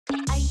The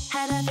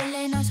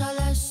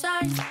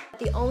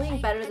only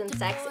thing better than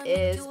sex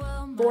is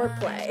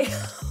foreplay.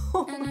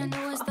 Oh my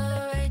God.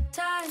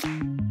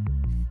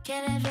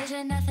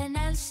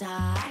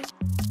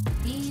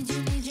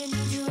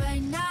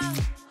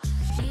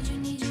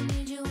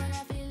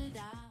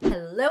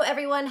 Hello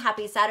everyone,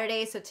 happy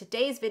Saturday. So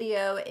today's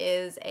video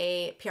is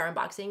a PR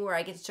unboxing where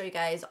I get to show you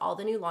guys all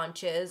the new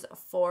launches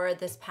for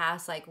this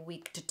past like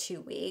week to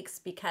 2 weeks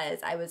because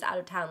I was out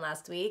of town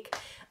last week.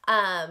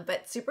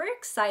 But super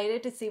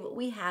excited to see what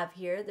we have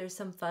here. There's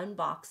some fun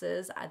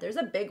boxes. There's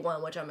a big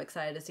one, which I'm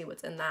excited to see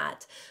what's in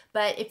that.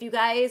 But if you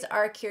guys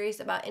are curious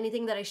about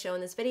anything that I show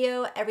in this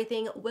video,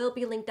 everything will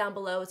be linked down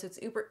below. So it's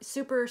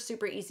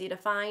super easy to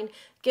find.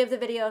 Give the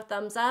video a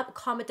thumbs up,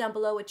 comment down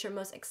below what you're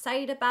most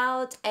excited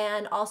about,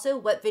 and also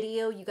what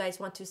video you guys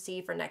want to see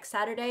for next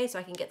Saturday so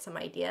I can get some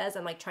ideas.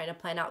 I'm like trying to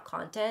plan out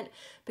content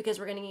because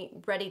we're gonna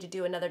get ready to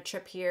do another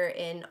trip here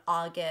in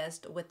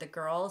August with the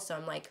girls. So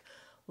I'm like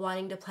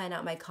wanting to plan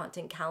out my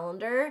content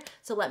calendar.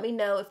 So let me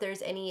know if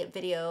there's any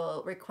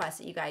video requests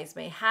that you guys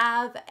may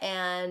have,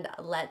 and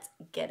let's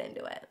get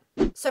into it.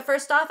 So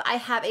first off, I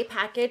have a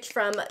package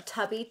from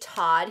Tubby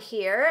Todd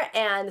here,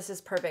 and this is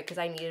perfect because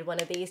I needed one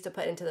of these to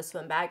put into the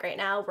swim bag right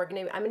now.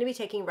 I'm gonna be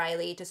taking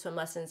Riley to swim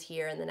lessons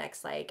here in the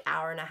next like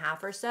hour and a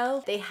half or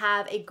so. They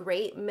have a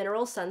great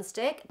mineral sun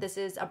stick. This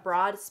is a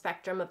broad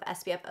spectrum of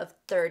SPF of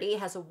 30,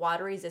 has a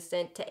water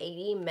resistant to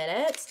 80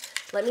 minutes.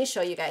 Let me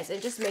show you guys.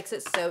 It just makes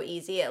it so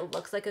easy. It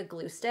looks like a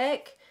glue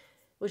stick,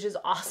 which is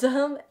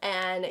awesome.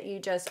 And you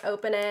just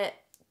open it,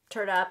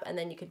 turn it up, and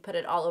then you can put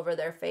it all over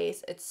their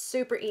face. It's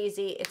super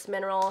easy. It's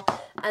mineral.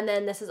 And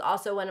then this is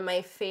also one of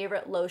my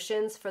favorite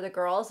lotions for the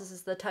girls. This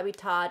is the Tubby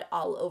Todd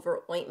All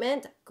Over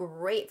Ointment.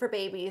 Great for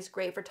babies,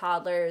 great for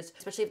toddlers,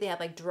 especially if they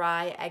have like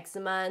dry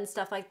eczema and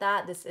stuff like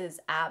that. This is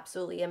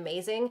absolutely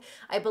amazing.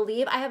 I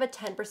believe I have a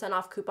 10%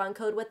 off coupon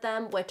code with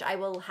them, which I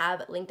will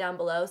have linked down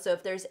below. So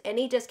if there's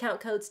any discount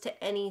codes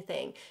to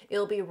anything,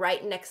 it'll be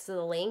right next to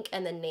the link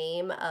and the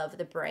name of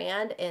the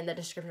brand in the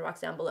description box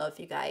down below if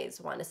you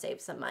guys want to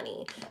save some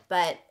money.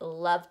 But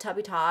love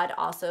Tubby Todd.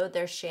 Also,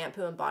 their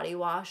shampoo and body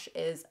wash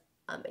is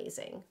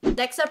amazing.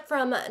 Next up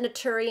from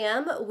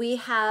Naturium, we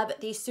have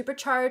the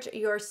Supercharge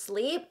Your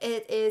Sleep.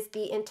 It is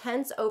the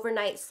Intense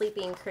Overnight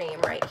Sleeping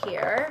Cream right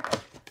here.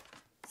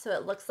 So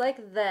it looks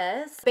like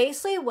this.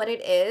 Basically what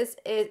it is,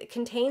 it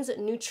contains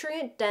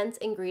nutrient-dense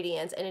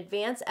ingredients and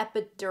advanced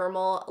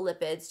epidermal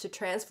lipids to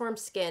transform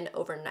skin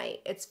overnight.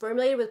 It's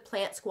formulated with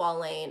plant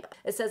squalane.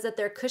 It says that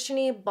their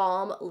cushiony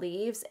balm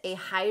leaves a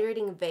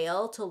hydrating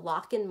veil to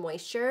lock in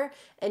moisture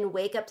and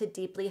wake up to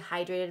deeply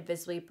hydrated,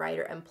 visibly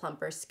brighter and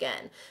plumper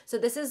skin. So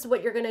this is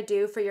what you're gonna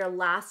do for your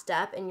last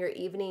step in your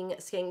evening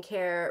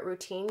skincare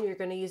routine. You're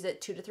gonna use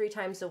it 2 to 3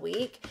 times a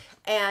week.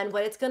 And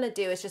what it's gonna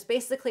do is just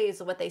basically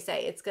is what they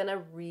say, it's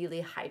gonna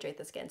really hydrate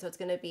the skin. So it's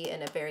going to be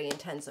in a very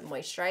intense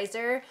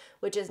moisturizer,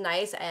 which is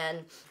nice.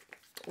 And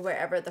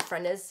wherever the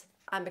friend is,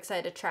 I'm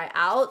excited to try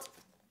out.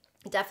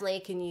 Definitely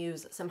can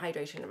use some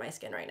hydration in my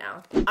skin right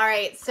now. All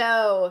right,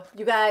 so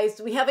you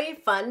guys, we have a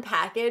fun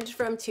package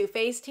from Too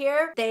Faced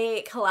here.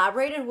 They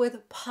collaborated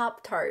with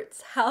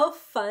Pop-Tarts. How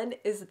fun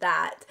is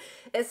that?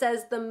 It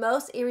says the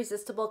most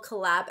irresistible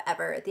collab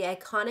ever. The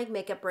iconic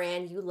makeup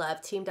brand you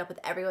love teamed up with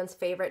everyone's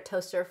favorite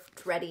toaster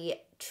ready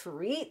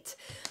treat.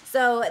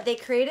 So they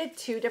created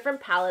 2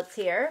 different palettes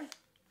here.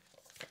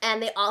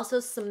 And they also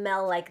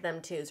smell like them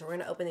too. So we're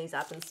gonna open these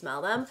up and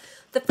smell them.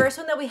 The first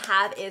one that we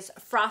have is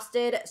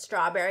Frosted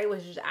Strawberry,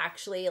 which is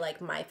actually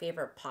like my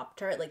favorite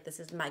Pop-Tart. Like this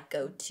is my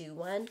go-to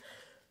one.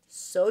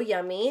 So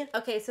yummy.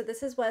 Okay, so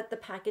this is what the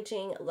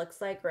packaging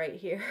looks like right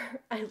here.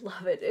 I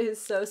love it. It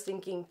is so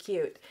stinking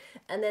cute.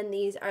 And then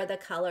these are the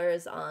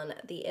colors on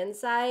the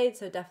inside.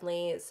 So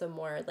definitely some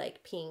more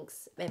like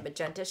pinks and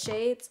magenta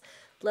shades.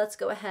 Let's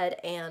go ahead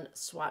and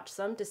swatch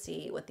some to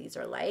see what these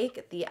are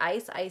like. The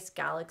Ice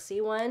Galaxy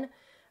one,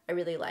 I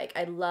really like.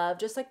 I love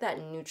just like that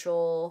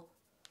neutral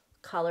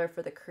color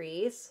for the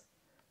crease.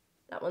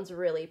 That one's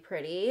really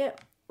pretty.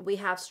 We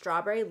have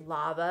Strawberry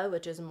Lava,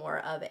 which is more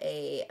of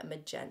a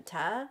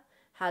magenta.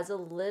 Has a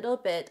little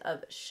bit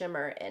of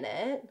shimmer in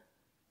it.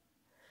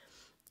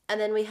 And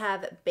then we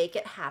have Bake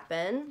It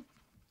Happen,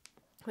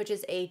 which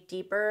is a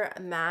deeper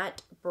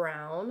matte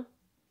brown.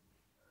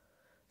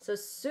 So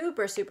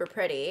super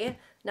pretty.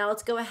 Now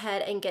let's go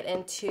ahead and get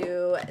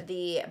into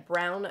the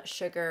Brown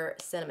Sugar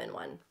Cinnamon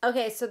one.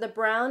 Okay, so the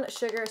Brown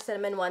Sugar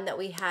Cinnamon one that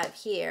we have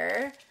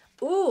here.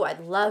 Ooh, I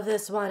love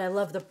this one. I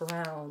love the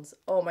browns.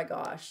 Oh my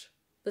gosh.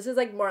 This is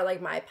like more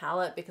like my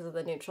palette because of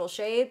the neutral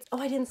shades.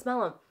 Oh, I didn't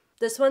smell them.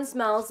 This one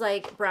smells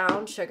like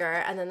brown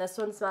sugar, and then this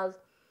one smells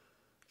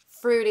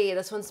fruity.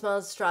 This one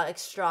smells like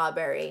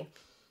strawberry.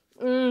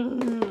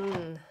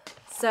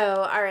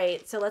 So, all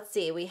right, so let's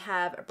see. We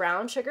have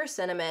Brown Sugar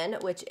Cinnamon,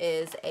 which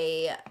is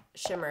a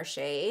shimmer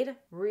shade.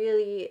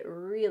 Really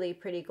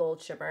pretty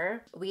gold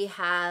shimmer. We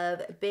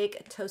have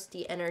Big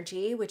Toasty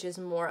Energy, which is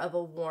more of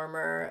a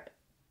warmer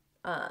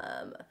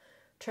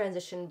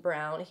transition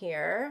brown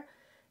here.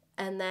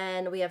 And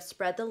then we have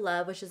Spread the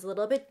Love, which is a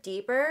little bit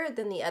deeper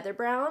than the other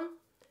brown.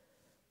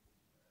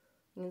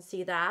 You can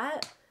see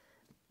that.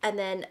 And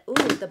then,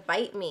 ooh, the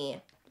Bite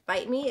Me.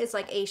 Bite Me is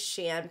like a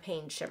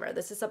champagne shimmer.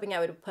 This is something I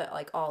would put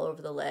like all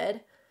over the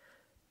lid.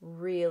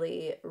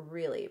 Really,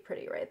 really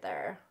pretty right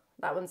there.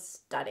 That one's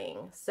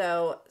stunning.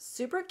 So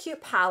super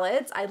cute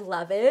palettes. I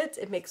love it.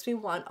 It makes me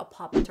want a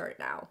Pop-Tart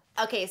now.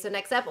 Okay, so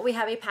next up we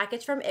have a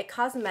package from IT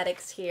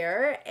Cosmetics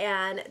here,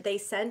 and they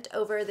sent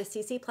over the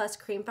CC Plus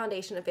Cream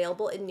Foundation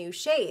available in new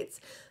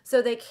shades.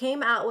 So they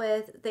came out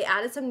with, they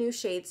added some new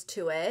shades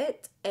to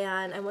it,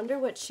 and I wonder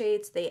what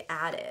shades they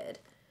added.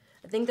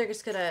 I think they're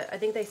just gonna, I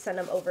think they send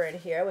them over in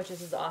here, which is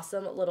this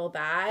awesome little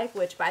bag,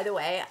 which by the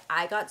way,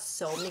 I got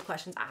so many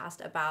questions asked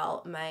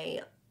about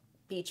my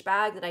beach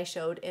bag that I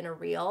showed in a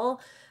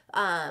reel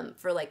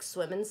for like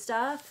swim and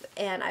stuff.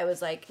 And I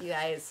was like, you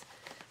guys,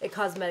 IT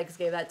Cosmetics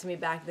gave that to me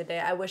back in the day.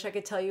 I wish I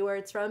could tell you where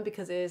it's from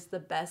because it is the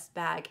best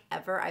bag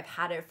ever. I've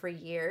had it for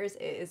years.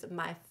 It is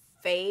my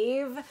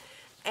fave.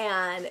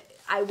 And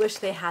I wish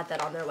they had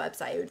that on their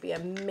website. It would be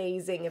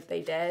amazing if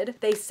they did.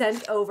 They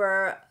sent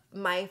over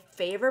my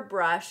favorite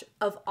brush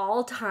of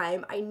all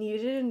time. I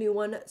needed a new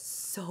one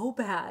so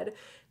bad.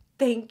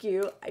 Thank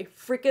you. I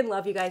freaking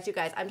love you guys. You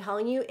guys, I'm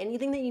telling you,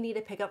 anything that you need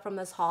to pick up from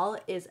this haul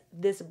is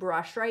this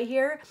brush right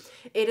here.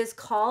 It is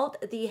called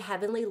the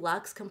Heavenly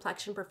Luxe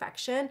Complexion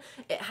Perfection.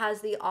 It has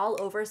the all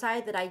over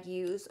side that I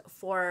use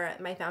for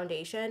my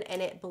foundation,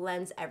 and it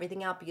blends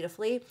everything out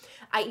beautifully.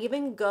 I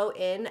even go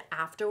in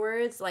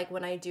afterwards, like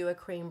when I do a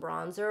cream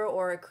bronzer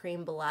or a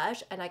cream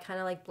blush, and I kind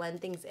of like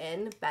blend things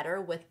in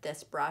better with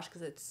this brush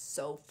because it's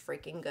so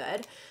freaking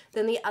good.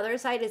 Then the other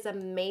side is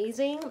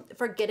amazing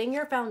for getting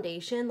your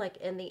foundation like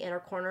in the inner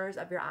corners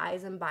of your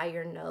eyes and by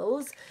your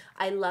nose.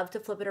 I love to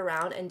flip it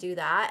around and do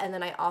that. And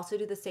then I also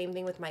do the same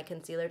thing with my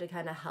concealer to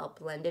kind of help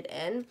blend it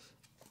in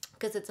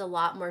because it's a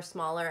lot more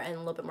smaller and a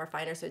little bit more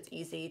finer, so it's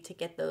easy to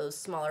get those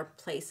smaller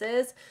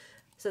places.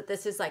 So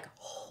this is like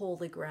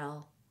holy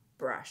grail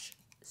brush.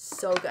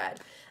 So good.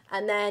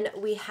 And then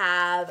we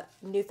have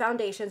new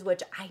foundations,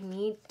 which I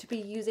need to be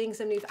using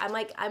some new.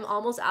 I'm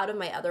almost out of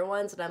my other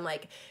ones, and I'm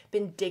like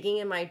been digging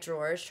in my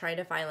drawers trying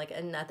to find like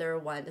another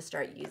one to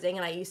start using.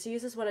 And I used to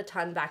use this one a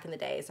ton back in the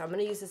day, so I'm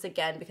gonna use this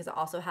again because it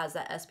also has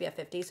that SPF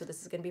 50. So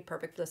this is gonna be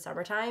perfect for the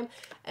summertime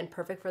and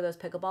perfect for those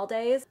pickleball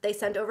days. They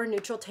sent over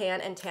neutral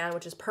tan and tan,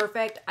 which is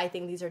perfect. I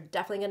think these are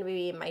definitely gonna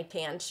be my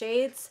tan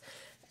shades.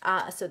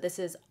 So this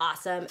is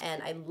awesome,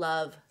 and I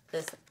love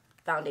this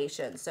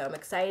foundation. So I'm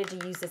excited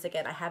to use this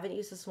again. I haven't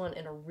used this one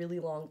in a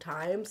really long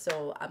time,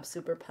 so I'm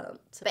super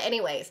pumped. But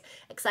anyways,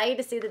 excited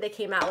to see that they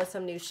came out with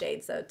some new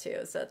shades though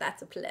too, so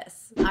that's a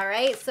plus. All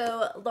right,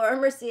 so Laura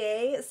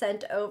Mercier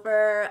sent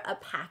over a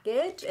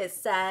package. It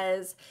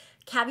says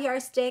Caviar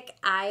Stick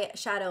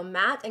Eyeshadow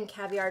Matte and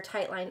Caviar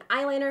Tightline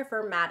Eyeliner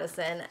for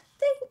Madison.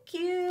 Thank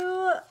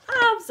you.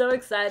 I'm so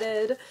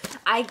excited.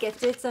 I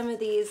gifted some of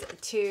these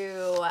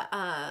to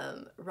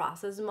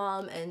Ross's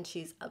mom, and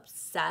she's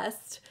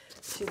obsessed.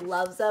 She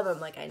loves them. I'm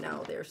like, I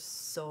know, they're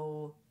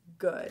so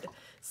good.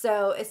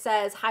 So it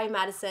says, hi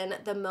Madison,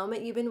 the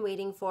moment you've been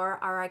waiting for,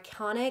 our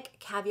iconic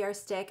Caviar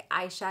Stick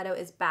eyeshadow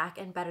is back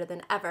and better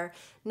than ever.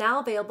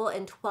 Now available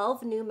in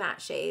 12 new matte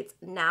shades,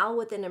 now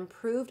with an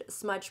improved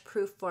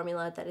smudge-proof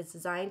formula that is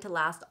designed to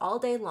last all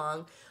day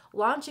long,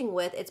 launching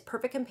with its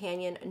perfect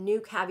companion, new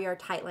Caviar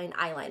Tightline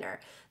Eyeliner.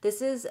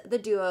 This is the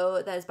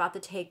duo that is about to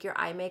take your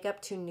eye makeup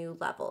to new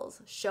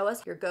levels. Show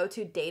us your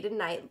go-to date and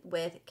night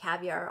with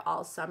Caviar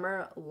all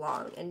summer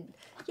long. And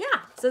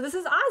yeah, so this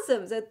is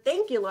awesome. So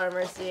thank you, Laura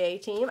Mercier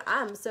team.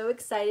 I'm so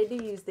excited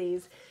to use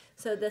these.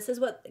 So this is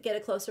what, get a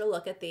closer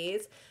look at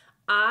these.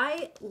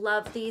 I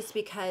love these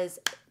because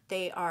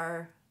they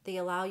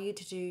allow you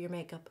to do your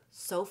makeup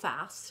so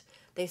fast.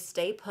 They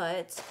stay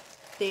put.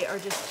 They are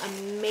just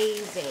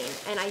amazing,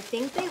 and I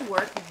think they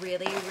work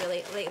really,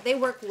 like they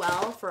work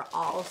well for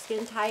all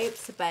skin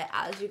types, but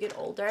as you get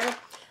older,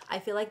 I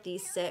feel like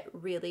these sit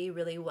really,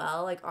 really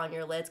well like on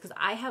your lids because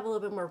I have a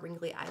little bit more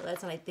wrinkly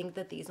eyelids, and I think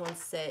that these ones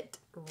sit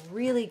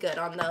really good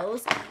on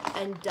those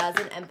and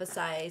doesn't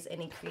emphasize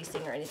any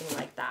creasing or anything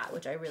like that,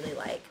 which I really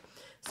like.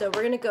 So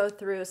we're going to go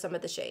through some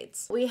of the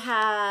shades. We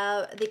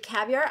have the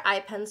Caviar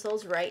eye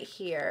pencils right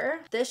here.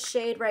 This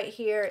shade right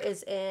here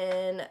is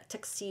in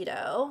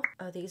Tuxedo.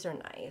 Oh, these are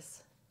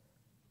nice.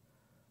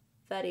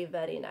 Very,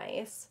 very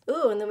nice.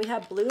 Ooh, and then we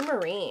have Blue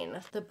Marine.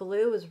 The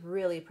blue is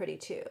really pretty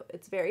too.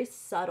 It's very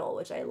subtle,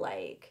 which I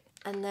like.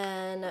 And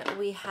then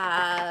we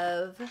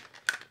have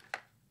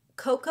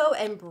Cocoa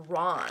and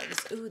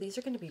Bronze. Ooh, these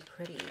are going to be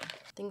pretty.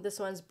 I think this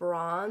one's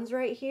Bronze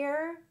right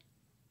here.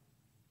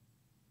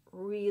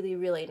 Really,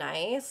 really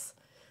nice.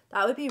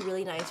 That would be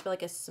really nice for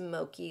like a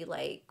smoky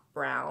like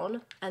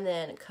brown. And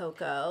then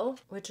Cocoa,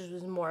 which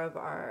is more of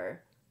our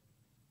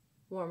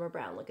warmer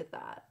brown. Look at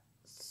that.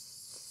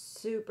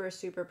 Super,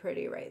 super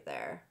pretty right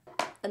there.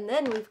 And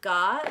then we've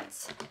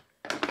got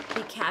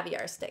the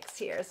Caviar sticks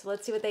here. So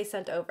let's see what they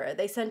sent over.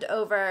 They sent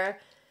over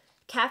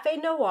Cafe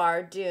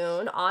Noir,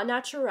 Dune, Au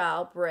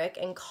Naturel, Brick,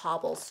 and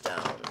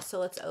Cobblestone. So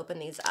let's open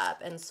these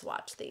up and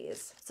swatch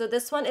these. So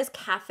this one is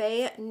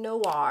Cafe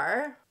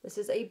Noir. This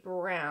is a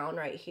brown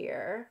right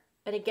here.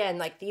 And again,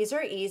 like these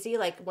are easy.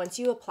 Like once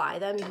you apply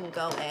them, you can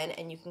go in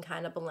and you can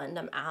kind of blend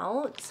them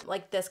out.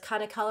 Like this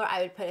kind of color,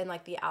 I would put in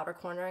like the outer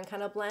corner and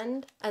kind of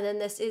blend. And then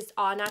this is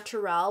Au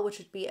Naturel, which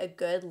would be a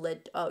good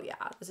lid. Oh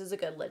yeah, this is a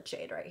good lid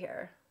shade right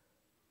here.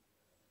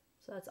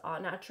 So that's Au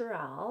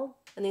Naturel.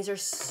 And these are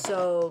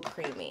so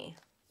creamy.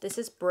 This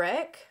is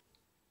Brick.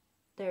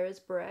 There's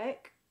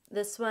Brick.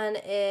 This one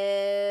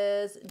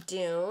is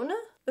Dune.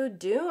 Oh,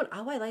 Dune.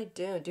 Oh, I like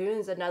Dune. Dune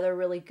is another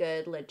really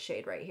good lid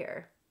shade right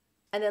here.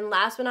 And then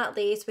last but not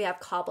least, we have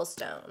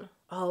Cobblestone.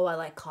 Oh, I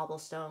like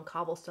Cobblestone.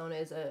 Cobblestone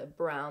is a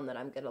brown that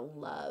I'm gonna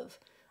love.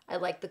 I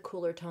like the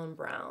cooler tone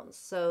browns.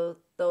 So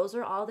those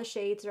are all the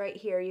shades right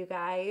here, you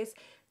guys.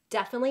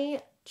 Definitely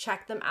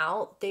check them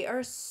out. They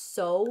are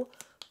so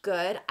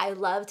good. I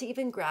love to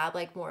even grab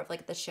like more of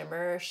like the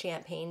shimmer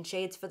champagne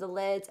shades for the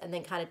lids and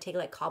then kind of take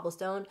like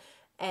Cobblestone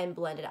and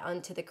blend it out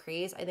into the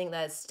crease. I think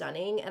that is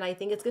stunning. And I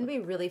think it's gonna be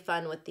really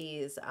fun with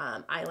these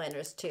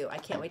eyeliners too. I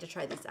can't wait to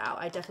try these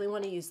out. I definitely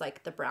wanna use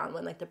like the brown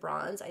one, like the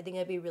bronze. I think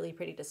it'd be really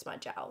pretty to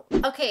smudge out.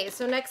 Okay,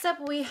 so next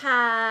up we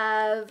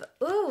have,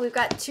 ooh, we've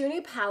got 2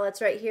 new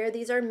palettes right here.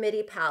 These are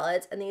Midi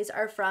palettes and these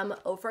are from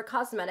Ofra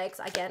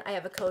Cosmetics. Again, I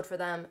have a code for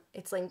them.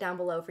 It's linked down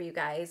below for you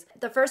guys.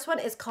 The first one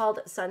is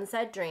called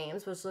Sunset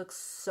Dreams, which looks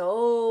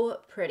so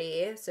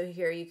pretty. So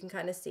here you can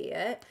kind of see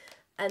it.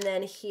 And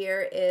then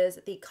here is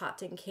the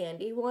cotton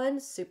candy one,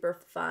 super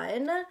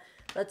fun.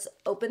 Let's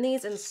open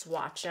these and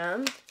swatch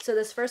them. So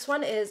this first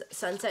one is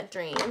Sunset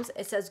Dreams.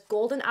 It says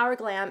golden hour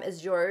glam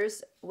is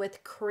yours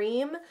with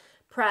cream,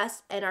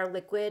 press, and our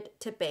liquid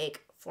to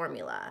bake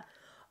formula.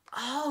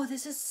 Oh,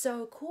 this is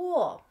so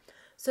cool.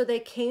 So they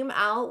came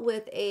out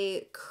with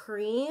a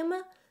cream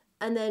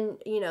and then,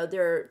 you know,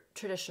 their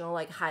traditional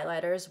like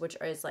highlighters, which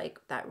is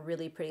like that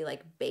really pretty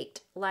like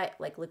baked, like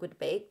liquid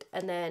baked.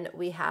 And then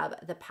we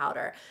have the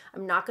powder.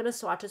 I'm not gonna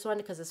swatch this one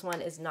because this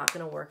one is not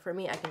gonna work for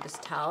me. I can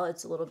just tell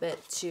it's a little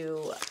bit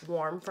too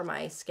warm for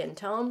my skin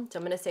tone. So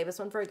I'm gonna save this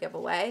one for a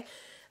giveaway.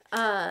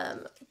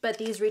 But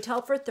these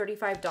retail for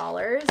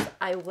 $35.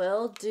 I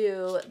will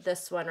do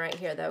this one right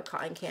here though,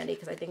 Cotton Candy,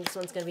 because I think this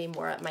one's gonna be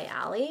more up my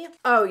alley.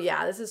 Oh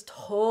yeah, this is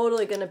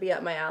totally gonna be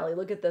up my alley.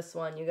 Look at this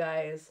one, you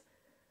guys.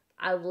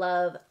 I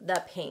love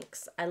the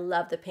pinks. I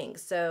love the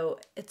pinks. So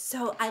it's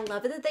so, I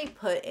love it that they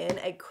put in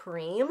a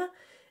cream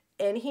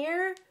in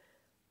here.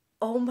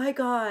 Oh my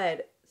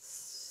God,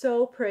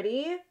 so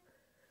pretty.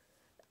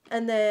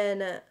 And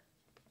then,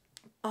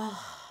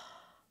 oh,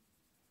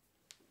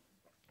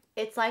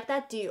 it's like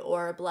that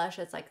Dior blush.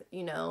 It's like,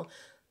 you know,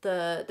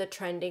 the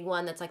trending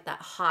one that's like that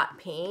hot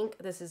pink.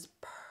 This is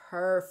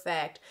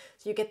perfect.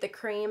 So you get the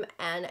cream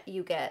and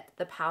you get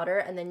the powder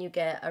and then you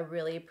get a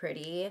really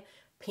pretty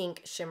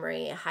pink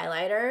shimmery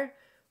highlighter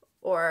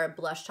or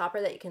blush topper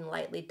that you can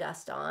lightly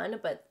dust on,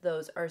 but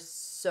those are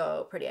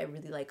so pretty. I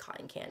really like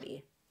Cotton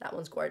Candy. That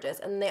one's gorgeous.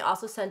 And they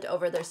also sent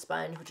over their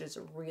sponge, which is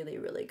really,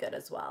 really good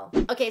as well.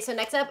 Okay, so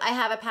next up I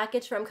have a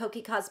package from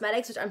Kokie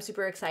Cosmetics, which I'm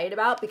super excited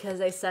about because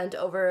they sent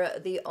over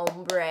the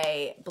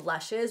ombre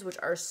blushes, which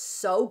are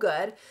so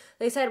good.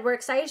 They said, we're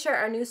excited to share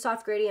our new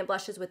soft gradient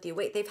blushes with you.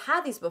 Wait, they've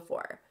had these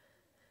before.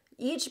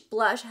 Each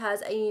blush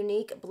has a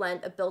unique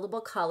blend of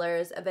buildable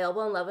colors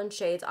available in 11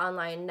 shades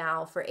online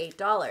now for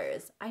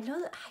 $8. I know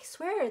that, I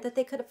swear that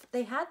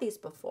they had these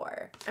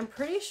before. I'm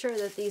pretty sure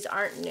that these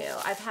aren't new.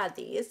 I've had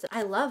these.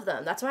 I love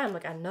them. That's why I'm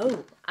like, I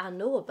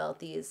know about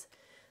these.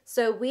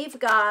 So we've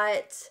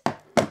got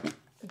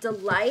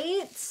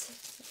Delight,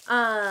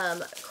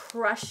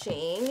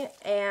 Crushing,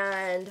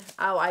 and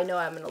oh, I know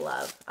I'm gonna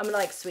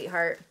like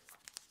Sweetheart.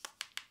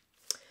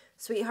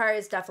 Sweetheart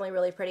is definitely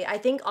really pretty. I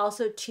think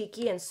also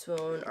Cheeky and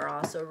Swoon are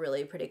also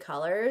really pretty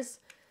colors.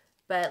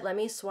 But let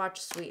me swatch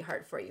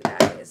Sweetheart for you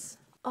guys.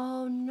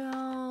 Oh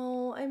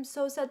no, I'm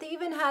so sad. They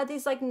even had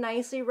these like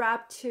nicely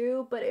wrapped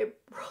too, but it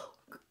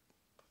broke.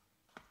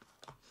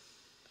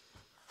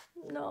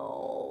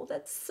 No,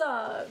 that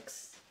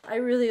sucks. I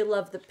really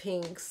love the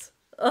pinks.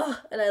 Ugh,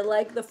 and I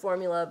like the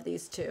formula of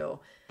these two.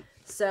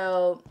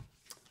 So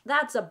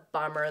that's a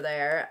bummer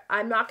there.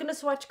 I'm not going to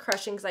swatch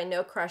Crushing because I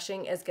know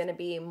Crushing is going to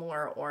be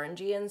more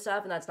orangey and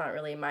stuff, and that's not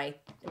really my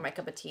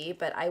cup of tea,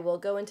 but I will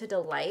go into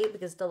Delight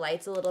because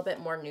Delight's a little bit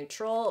more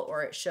neutral,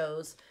 or it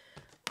shows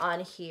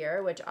on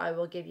here, which I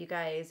will give you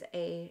guys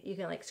you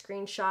can like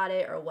screenshot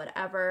it or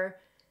whatever,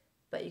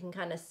 but you can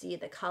kind of see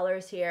the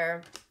colors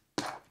here.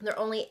 They're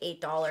only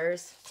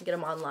 $8 to get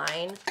them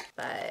online,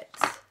 but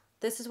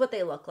this is what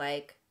they look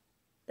like.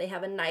 They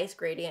have a nice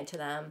gradient to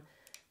them.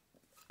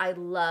 I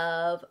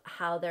love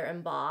how they're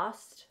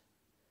embossed.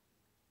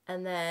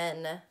 And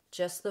then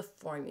just the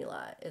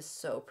formula is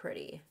so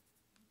pretty.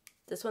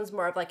 This one's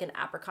more of like an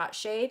apricot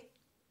shade.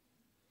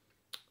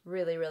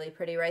 Really, really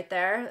pretty right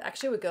there.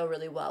 Actually would go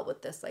really well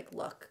with this like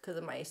look because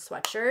of my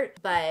sweatshirt.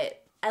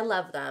 But I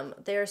love them.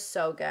 They're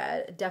so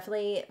good.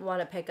 Definitely want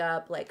to pick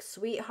up like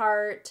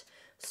Sweetheart,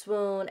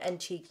 Swoon, and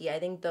Cheeky. I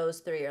think those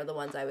three are the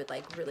ones I would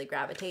like really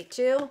gravitate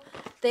to.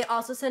 They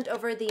also sent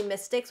over the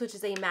Mystics, which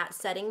is a matte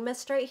setting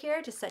mist right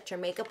here to set your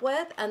makeup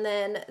with, and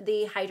then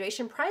the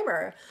hydration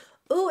primer.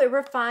 Ooh, it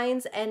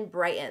refines and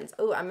brightens.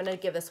 Ooh, I'm gonna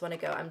give this one a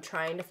go. I'm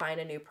trying to find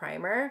a new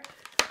primer.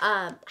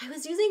 I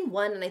was using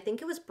one and I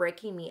think it was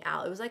breaking me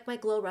out. It was like my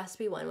Glow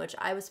Recipe one, which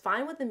I was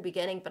fine with in the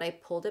beginning, but I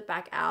pulled it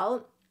back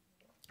out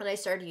and I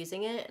started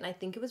using it, and I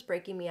think it was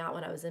breaking me out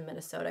when I was in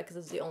Minnesota because it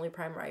was the only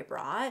primer I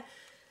brought.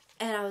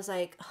 And I was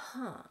like,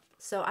 huh.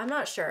 So I'm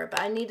not sure, but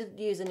I need to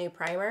use a new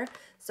primer.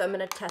 So I'm going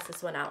to test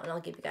this one out and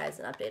I'll give you guys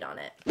an update on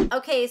it.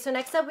 Okay, so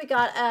next up we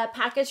got a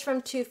package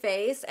from Too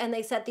Faced, and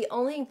they said the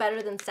only thing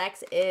better than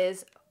sex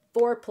is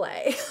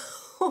foreplay.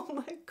 Oh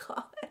my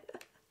God.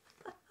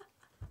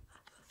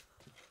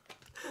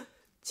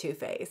 Too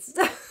Faced.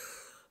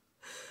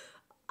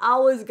 I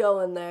was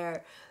going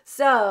there.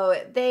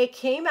 So they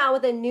came out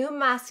with a new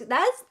mask.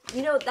 That's,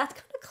 you know, that's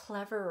kind of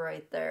clever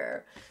right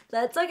there.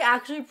 That's like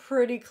actually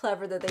pretty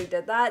clever that they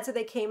did that. So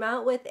they came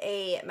out with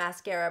a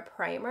mascara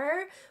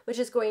primer, which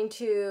is going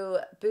to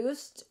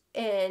boost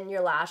in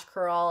your lash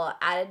curl,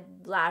 added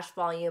lash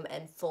volume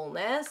and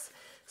fullness.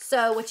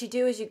 So what you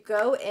do is you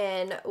go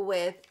in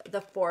with the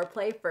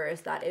Foreplay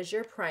first. That is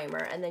your primer.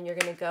 And then you're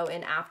going to go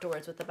in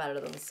afterwards with the Better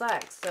Than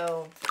Sex.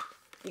 So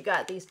you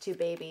got these two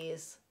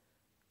babies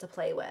to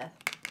play with.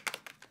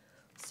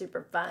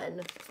 Super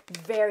fun.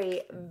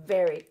 Very,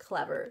 very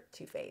clever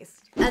Too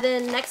Faced. And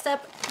then next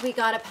up, we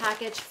got a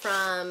package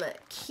from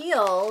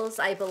Kiehl's,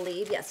 I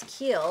believe. Yes,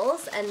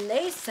 Kiehl's. And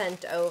they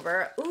sent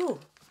over, ooh,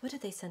 what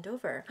did they send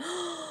over?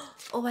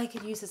 Oh, I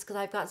could use this because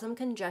I've got some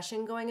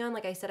congestion going on.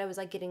 Like I said, I was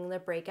like getting the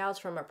breakouts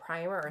from a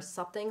primer or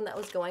something that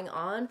was going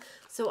on.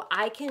 So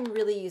I can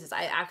really use this.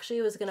 I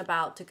actually was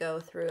about to go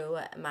through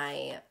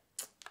my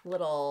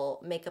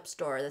little makeup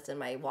store that's in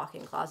my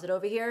walk-in closet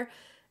over here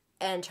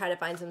and try to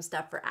find some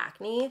stuff for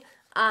acne.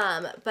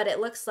 But it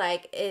looks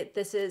like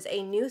this is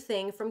a new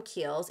thing from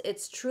Kiehl's.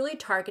 It's truly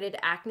targeted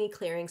acne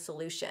clearing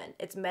solution.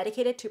 It's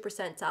medicated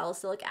 2%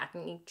 salicylic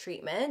acne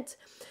treatment,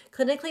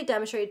 clinically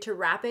demonstrated to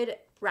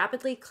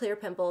rapidly clear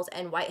pimples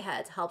and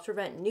whiteheads, helps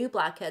prevent new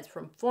blackheads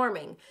from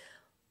forming.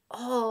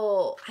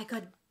 Oh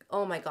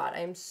my God, I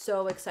am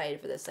so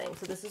excited for this thing.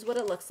 So this is what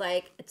it looks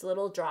like. It's a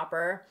little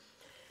dropper.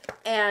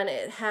 And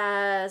it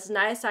has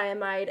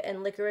niacinamide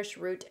and licorice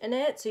root in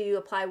it. So you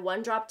apply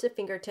 1 drop to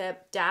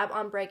fingertip, dab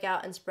on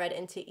breakout, and spread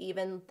into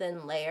even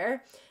thin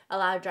layer.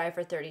 Allow to dry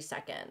for 30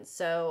 seconds.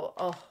 So,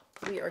 oh,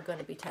 we are going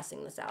to be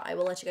testing this out. I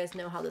will let you guys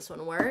know how this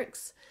one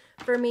works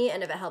for me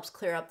and if it helps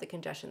clear up the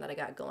congestion that I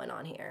got going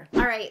on here.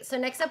 All right, so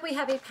next up we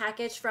have a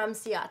package from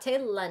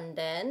Ciate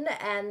London,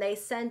 and they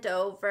sent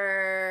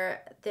over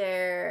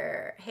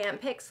their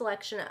handpicked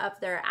selection of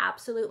their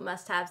absolute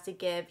must-haves to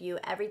give you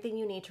everything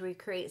you need to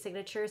recreate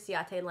signature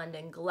Ciate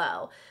London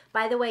glow.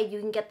 By the way, you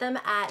can get them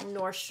at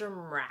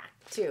Nordstrom Rack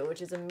too,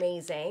 which is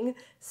amazing.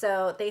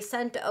 So they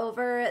sent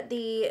over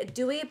the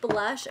Dewy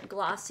Blush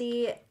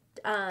Glossy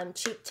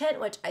cheek tint,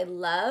 which I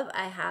love.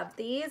 I have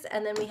these.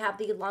 And then we have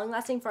the Long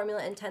Lasting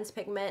Formula Intense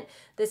Pigment.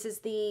 This is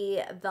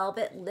the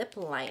Velvet Lip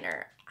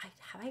Liner.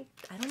 I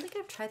don't think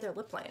I've tried their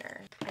lip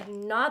liner. I do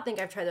not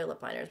think I've tried their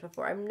lip liners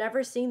before. I've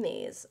never seen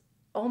these.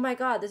 Oh my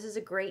God, this is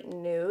a great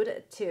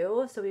nude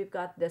too. So we've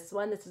got this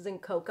one. This is in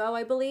Cocoa,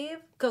 I believe.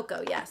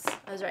 Cocoa, yes,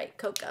 I was right,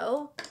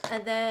 Cocoa.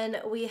 And then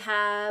we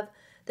have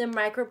the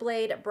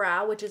Microblade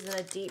Brow, which is in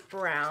a deep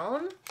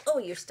brown. Oh,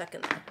 you're stuck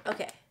in there.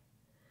 Okay.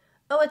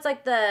 Oh, it's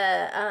like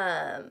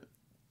the,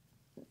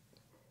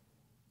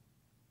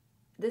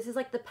 this is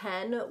like the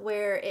pen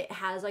where it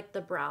has like the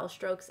brow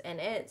strokes in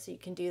it. So you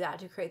can do that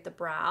to create the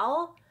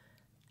brow.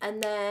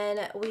 And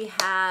then we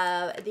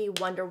have the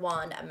Wonder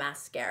Wand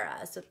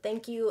Mascara. So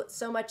thank you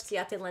so much,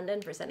 Ciate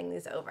London, for sending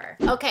these over.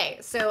 Okay,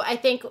 so I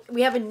think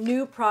we have a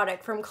new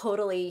product from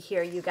Caudalie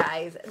here, you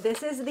guys.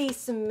 This is the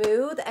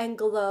Smooth and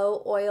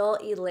Glow Oil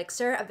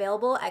Elixir,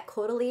 available at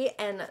Caudalie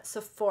and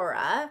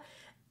Sephora.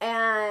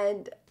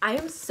 And I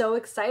am so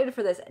excited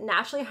for this.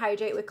 Naturally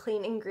hydrate with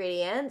clean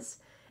ingredients.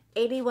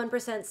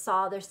 81%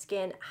 saw their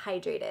skin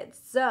hydrated.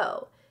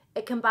 So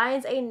it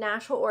combines a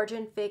natural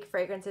origin fig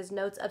fragrances,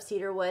 notes of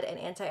cedarwood, and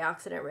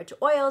antioxidant-rich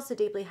oils to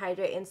deeply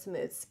hydrate and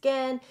smooth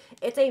skin.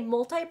 It's a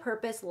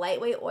multi-purpose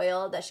lightweight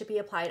oil that should be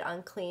applied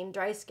on clean,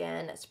 dry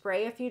skin.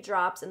 Spray a few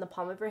drops in the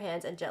palm of your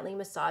hands and gently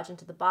massage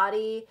into the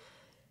body,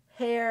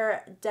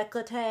 hair,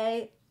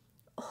 décolleté.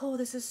 Oh,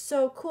 this is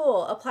so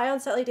cool. Apply on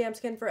slightly damp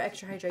skin for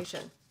extra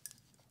hydration.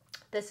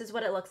 This is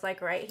what it looks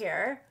like right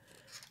here.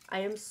 I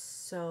am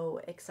so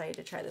excited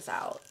to try this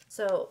out.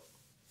 So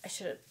I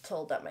should have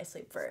told up my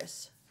sleep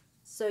first.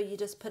 So you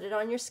just put it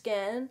on your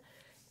skin.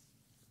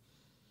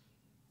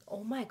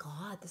 Oh my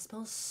God, this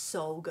smells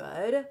so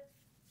good.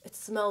 It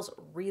smells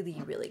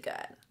really, really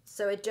good.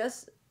 So it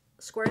just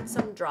squirts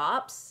some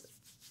drops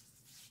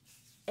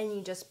and you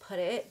just put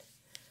it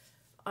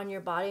on your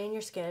body and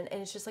your skin,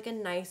 and it's just like a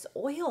nice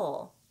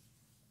oil.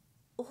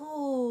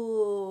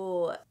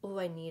 Ooh,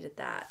 I needed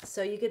that.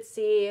 So you could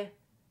see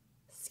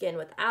skin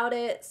without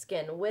it,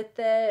 skin with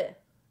it.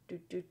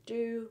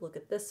 Look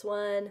at this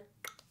one.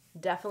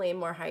 Definitely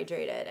more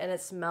hydrated, and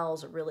it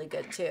smells really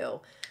good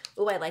too.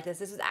 Oh, I like this.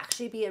 This would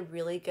actually be a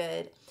really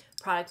good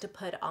product to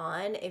put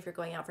on if you're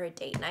going out for a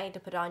date night, to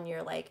put on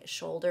your like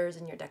shoulders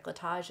and your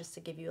décolletage, just to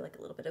give you like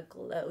a little bit of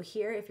glow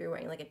here if you're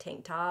wearing like a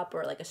tank top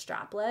or like a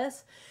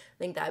strapless. I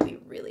think that would be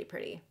really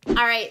pretty. All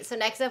right, so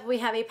next up we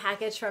have a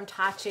package from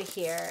Tatcha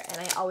here, and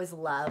I always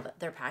love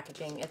their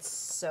packaging. It's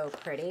so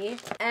pretty.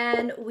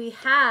 And we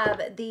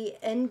have the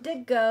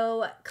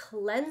Indigo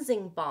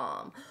Cleansing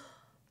Balm.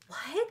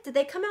 What? Did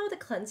they come out with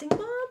a cleansing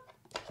balm?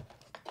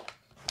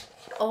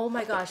 Oh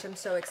my gosh, I'm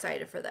so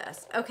excited for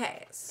this.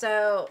 Okay,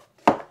 so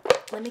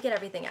let me get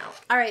everything out.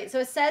 All right, so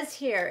it says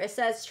here, it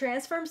says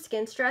transform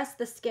skin stress,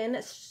 the skin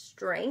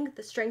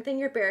strength, strengthen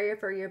your barrier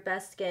for your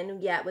best skin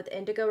yet with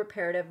Indigo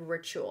Reparative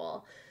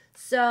Ritual.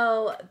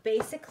 So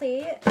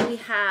basically we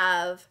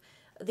have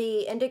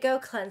the Indigo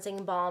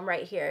Cleansing Balm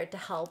right here to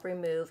help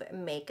remove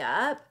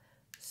makeup.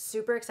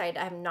 Super excited.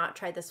 I have not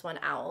tried this one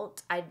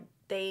out.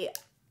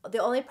 The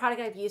only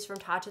product I've used from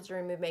Tatcha to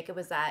remove makeup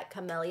was that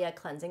Camellia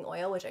Cleansing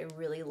Oil, which I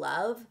really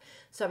love.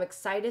 So I'm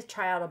excited to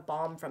try out a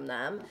balm from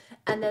them.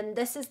 And then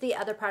this is the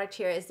other product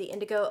here, is the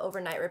Indigo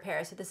Overnight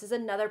Repair. So this is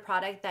another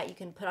product that you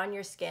can put on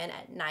your skin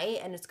at night,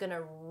 and it's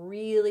gonna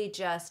really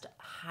just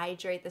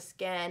hydrate the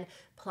skin,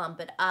 plump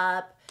it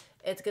up.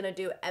 It's gonna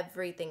do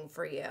everything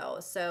for you.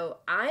 So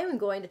I'm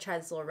going to try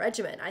this little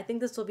regimen. I think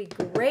this will be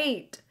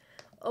great.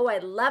 Oh, I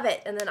love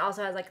it. And then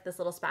also has like this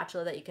little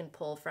spatula that you can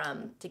pull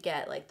from to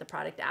get like the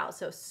product out.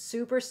 So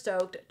super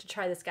stoked to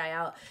try this guy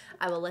out.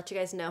 I will let you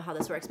guys know how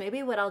this works.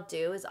 Maybe what I'll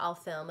do is I'll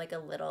film like a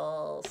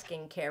little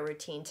skincare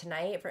routine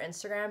tonight for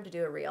Instagram to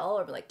do a reel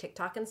or like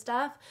TikTok and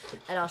stuff.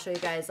 And I'll show you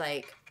guys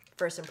like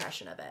first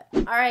impression of it.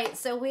 All right,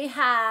 so we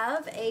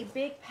have a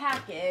big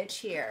package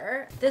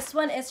here. This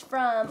one is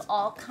from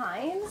All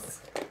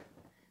Kinds.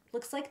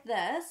 Looks like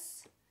this.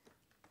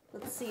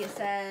 Let's see, it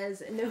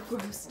says no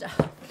gross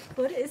stuff.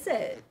 What is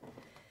it?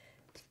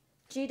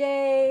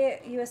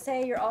 G-Day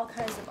USA, you're all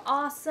kinds of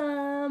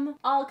awesome.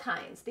 All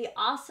Kinds, the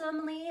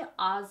awesomely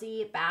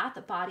Aussie bath,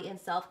 body,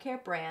 and self-care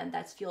brand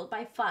that's fueled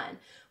by fun.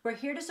 We're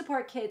here to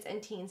support kids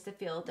and teens to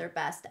feel their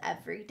best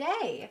every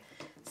day.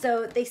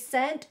 So they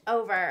sent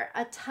over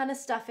a ton of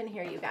stuff in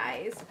here, you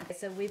guys.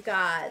 So we've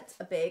got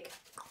a big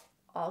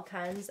All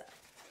Kinds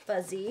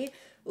fuzzy.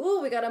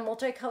 Ooh, we got a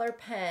multicolor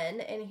pen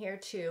in here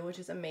too, which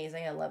is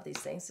amazing. I love these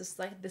things.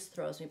 This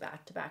throws me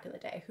back to back in the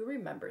day. Who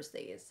remembers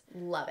these?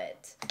 Love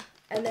it.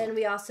 And then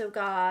we also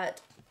got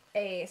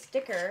a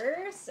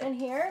stickers in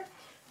here.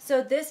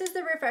 So this is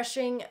the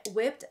refreshing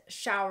whipped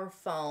shower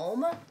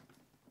foam.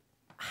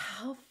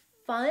 How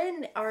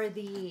fun are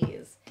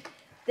these?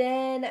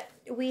 Then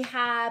we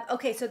have,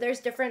 okay, so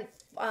there's different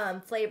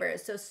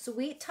flavors. So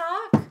Sweet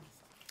Talk,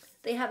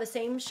 they have the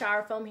same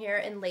shower foam here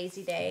in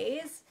Lazy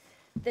Days.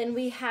 Then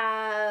we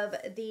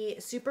have the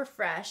Super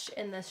Fresh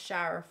in the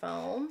shower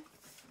foam.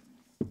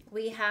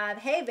 We have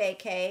Hey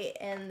Vacay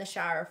in the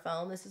shower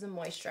foam. This is a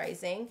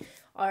moisturizing.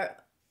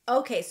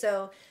 Okay,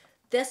 so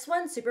this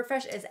one, Super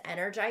Fresh, is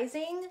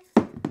energizing.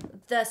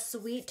 The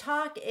Sweet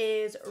Talk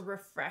is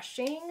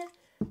refreshing.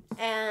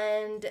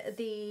 And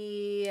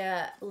the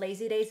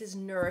Lazy Days is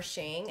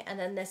nourishing. And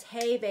then this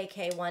Hey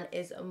Vacay one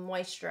is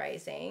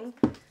moisturizing.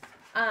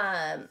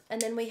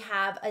 And then we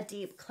have a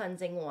deep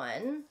cleansing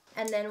one.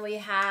 And then we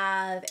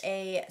have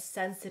a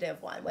sensitive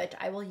one, which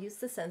I will use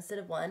the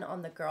sensitive one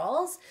on the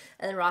girls.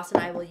 And then Ross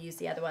and I will use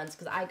the other ones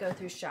because I go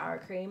through shower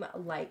cream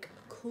like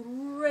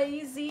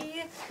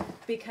crazy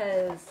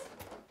because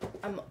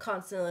I'm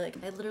constantly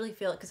like, I literally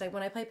feel it because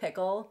when I play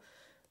pickle,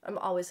 I'm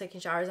always taking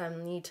showers. I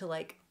need to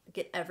like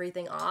get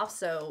everything off.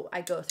 So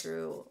I go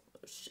through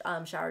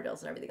shower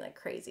gels and everything like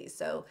crazy.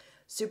 So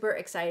super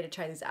excited to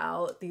try these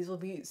out. These will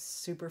be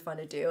super fun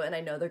to do, and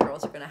I know the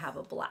girls are gonna have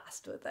a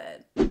blast with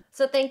it.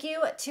 So thank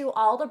you to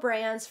all the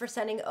brands for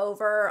sending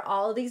over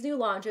all of these new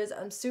launches.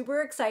 I'm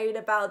super excited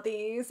about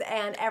these,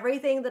 and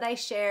everything that I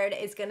shared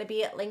is gonna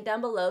be linked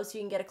down below so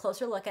you can get a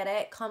closer look at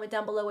it. Comment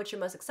down below what you're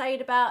most excited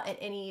about and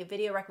any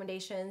video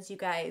recommendations you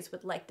guys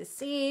would like to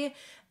see,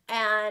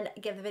 and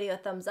give the video a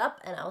thumbs up,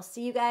 and I'll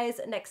see you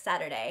guys next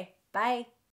Saturday. Bye.